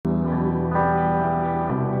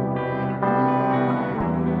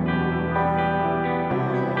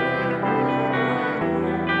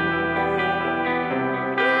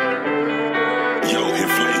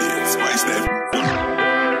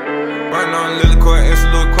Lil Court, it's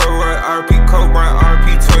Lil Court, RP, Bryant,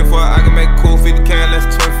 RP 24. I can make cool 50K in less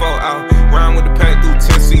 24 out. Round with the pack through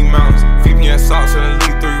Tennessee mountains. VPN salts and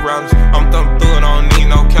elite 3 routers. I'm thumping through it, I don't need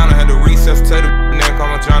no counter. Had to resuscitate the neck,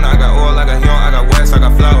 I'm a drowner. I got oil, I got helium, I got wax, I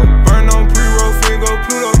got flour. Burn on pre-roll, go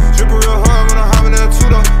Pluto. Drippin' real hard when I'm hopping in a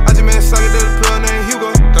two-door. I just made a sucker, there's a pill named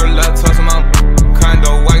Hugo. 30 laptops in my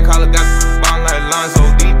condo. White collar got bond like Lonzo.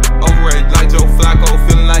 Deep overrated like Joe Flacco.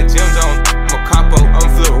 Feeling like Jim Jones, I'm a capo. I'm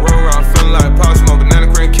flip roll around, feeling like Pop Smoke. Banana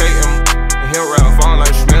cream cake and hill rap. Falling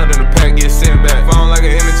like smell in the pack, get sent back. Falling like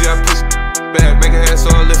an energy, I push back. Make a head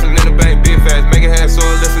so I listen in the bank, big fast. Make a head so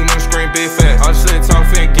I listen in the screen, big fast. All shit talk,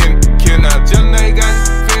 fin getting killed now. Jelly now, you got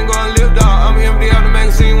fin going live, dog. I'm empty out the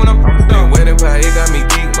magazine when I'm done. Waiting by it got me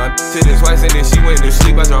deep. My shit is twice and then she went to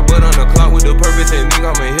sleep. I drop butt on the clock with the perfect technique.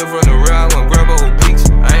 I'm in here from the real, I want grab over peaks.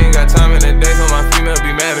 I ain't got time in the day, so my female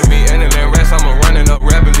be mad at me. And then rats, I'm running up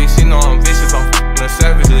rapidly. She know I'm vicious, I'm f***ing her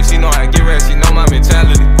savagely. She know I get rats, she know my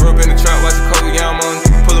mentality. Grew up in the trap, watch the Kobe, yeah, I'm on.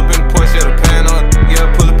 Pull up in the Porsche, yeah, the pan on. Yeah,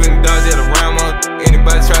 pull up in the Dodge, yeah, the Ram on.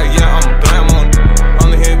 Anybody try, yeah, I'm a blam on.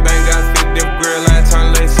 Only hit bang, got 50 different grill line. Turn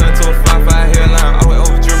late sun to a 5-5 hairline. I went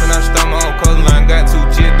over dripping, I start my own color line. Got 2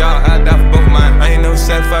 G dog, I die for both mine. I ain't never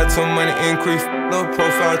satisfied, too money increase. Low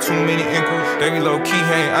profile, too many inquiries. They be low key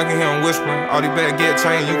hang, I can hear them whispering. All these bad get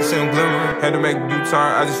chain, you can see them glimmering. Had to make a U-turn,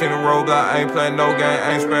 I just seen a road out. I ain't playing no game,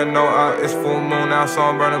 I ain't spreading no out. It's full moon now, so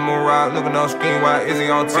I'm burning moon ride. Looking on scheme, why is he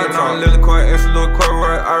on TikTok? Right now, Lil Court, it's Lil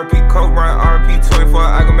Court, RP, Bryant, RP 24.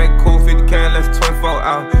 I can make cool 50K in less 24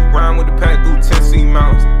 out. Round with the pack through Tennessee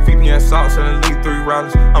mountains. VPN salts and elite 3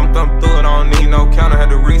 routers. I'm thumping through it, I don't need no counter. Had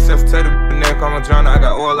to resuscitate the neck, I'm a drowner. I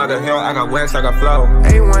got oil, I got hell, I got wax, I got flour.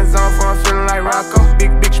 A1's on for I'm feeling like Rocco.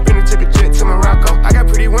 Big spinner, took a jet to Morocco. I got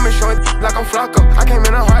pretty women showing like I'm Flocko. I came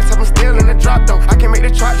in a hard top, I'm still in the drop though. I can make the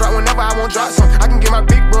chart drop whenever I want drop some. I can get my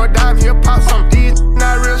big bro a dime, he'll pop some. These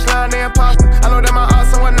not real slime, they imposter. I know that my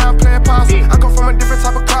awesome when I'm playing possum. I come from a different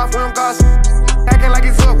type of craft when I'm gossip. Acting like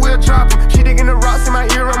it's up, we'll drop him. She digging the rocks in my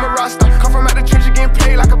ear, I'm a roster. Come from out the trench, getting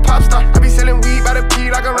paid like a pop star. I be selling weed by the P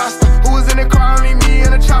like a roster. Who was in the car, only me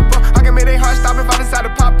and a chopper. I can make they heart stop if I decide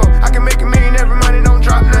to pop up. I can make a million every money, don't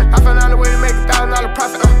drop none. I found out a way to make $1,000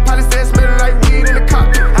 profit. Probably said smelling like weed in the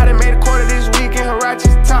cockpit. I done made a quarter this week in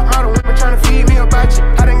Harachis. Top model women trying to feed me a batch.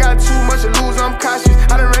 I done got too much to lose, I'm cautious.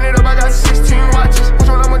 I done ran it up, I got 16 watches. Which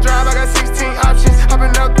one I'ma drive, I got 16 options.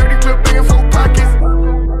 Hopping out 30 clip, bringing 4 pockets.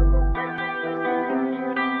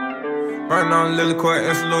 Right now, Lil Court,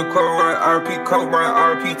 it's Lil Court, RP,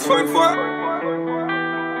 Bryant, RP 24.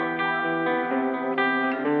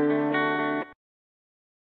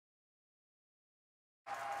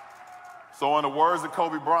 So in the words of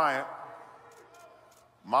Kobe Bryant,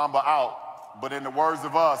 Mamba out, but in the words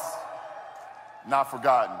of us, not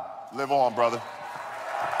forgotten. Live on, brother.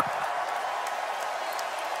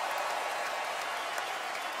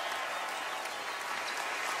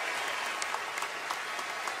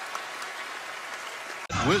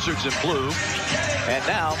 Wizards in blue. And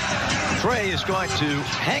now Trey is going to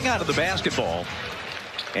hang on to the basketball.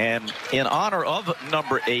 And in honor of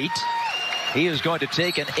number 8, he is going to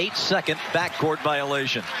take an 8-second backcourt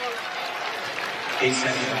violation.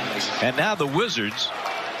 8-second violation. And now the Wizards,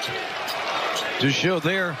 to show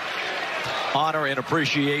their honor and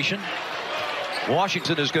appreciation,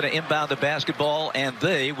 Washington is going to inbound the basketball, and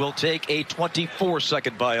they will take a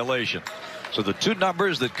 24-second violation. So the 2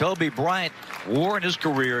 numbers that Kobe Bryant wore in his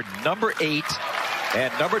career, number 8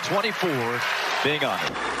 and number 24, being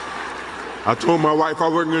honored. I told my wife I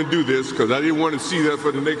wasn't going to do this because I didn't want to see that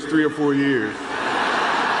for the next 3 or 4 years.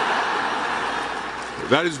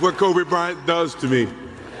 That is what Kobe Bryant does to me.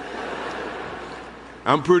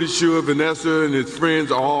 I'm pretty sure Vanessa and his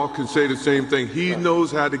friends all can say the same thing. He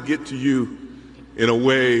knows how to get to you in a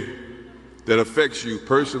way that affects you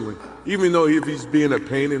personally, even though if he's being a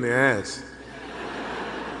pain in the ass.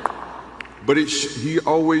 But you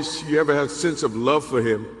ever have a sense of love for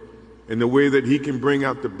him in the way that he can bring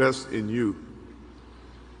out the best in you.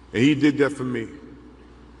 And he did that for me.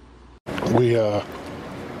 We up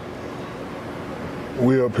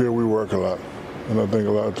here, we work a lot. And I think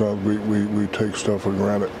a lot of times we take stuff for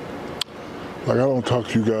granted. Like, I don't talk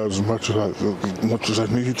to you guys as much as I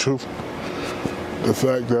need to. The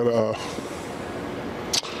fact that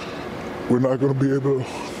we're not going to be able to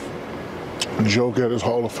joke at his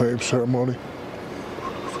Hall of Fame ceremony.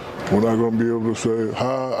 We're not going to be able to say,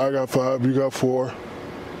 hi, I got 5, you got 4.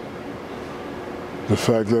 The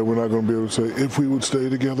fact that we're not going to be able to say, if we would stay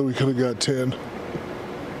together, we could have got 10.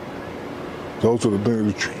 Those are the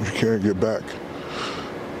things that you can't get back.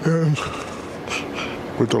 And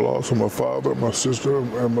with the loss of my father, my sister,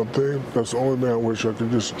 and my thing, that's the only thing I wish I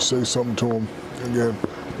could just say something to him again.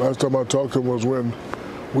 Last time I talked to him was when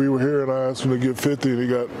we were here and I asked him to get 50 and he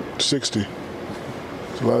got 60. It's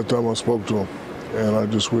the last time I spoke to him. And I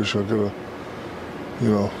just wish I could have, you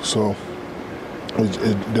know, so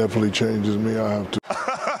it definitely changes me. I have to.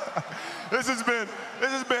 This has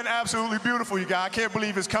been absolutely beautiful, you guys. I can't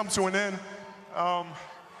believe it's come to an end.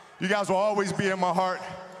 You guys will always be in my heart.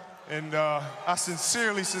 And I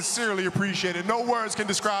sincerely appreciate it. No words can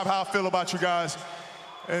describe how I feel about you guys.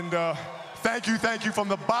 And thank you from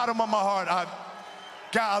the bottom of my heart.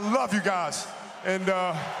 God, I love you guys. And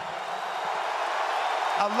I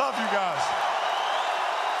love you guys.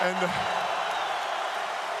 And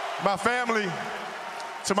my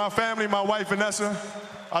family, my wife Vanessa,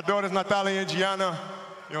 our daughters Natalia and Gianna,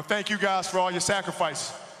 you know, thank you guys for all your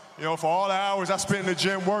sacrifice. You know, for all the hours I spent in the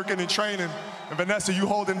gym working and training. And Vanessa, you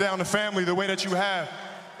holding down the family the way that you have.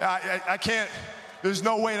 I can't, there's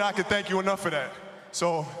no way that I can thank you enough for that.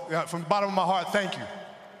 So from the bottom of my heart, thank you.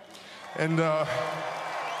 And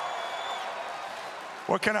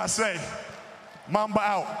what can I say? Mamba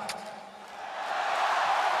out.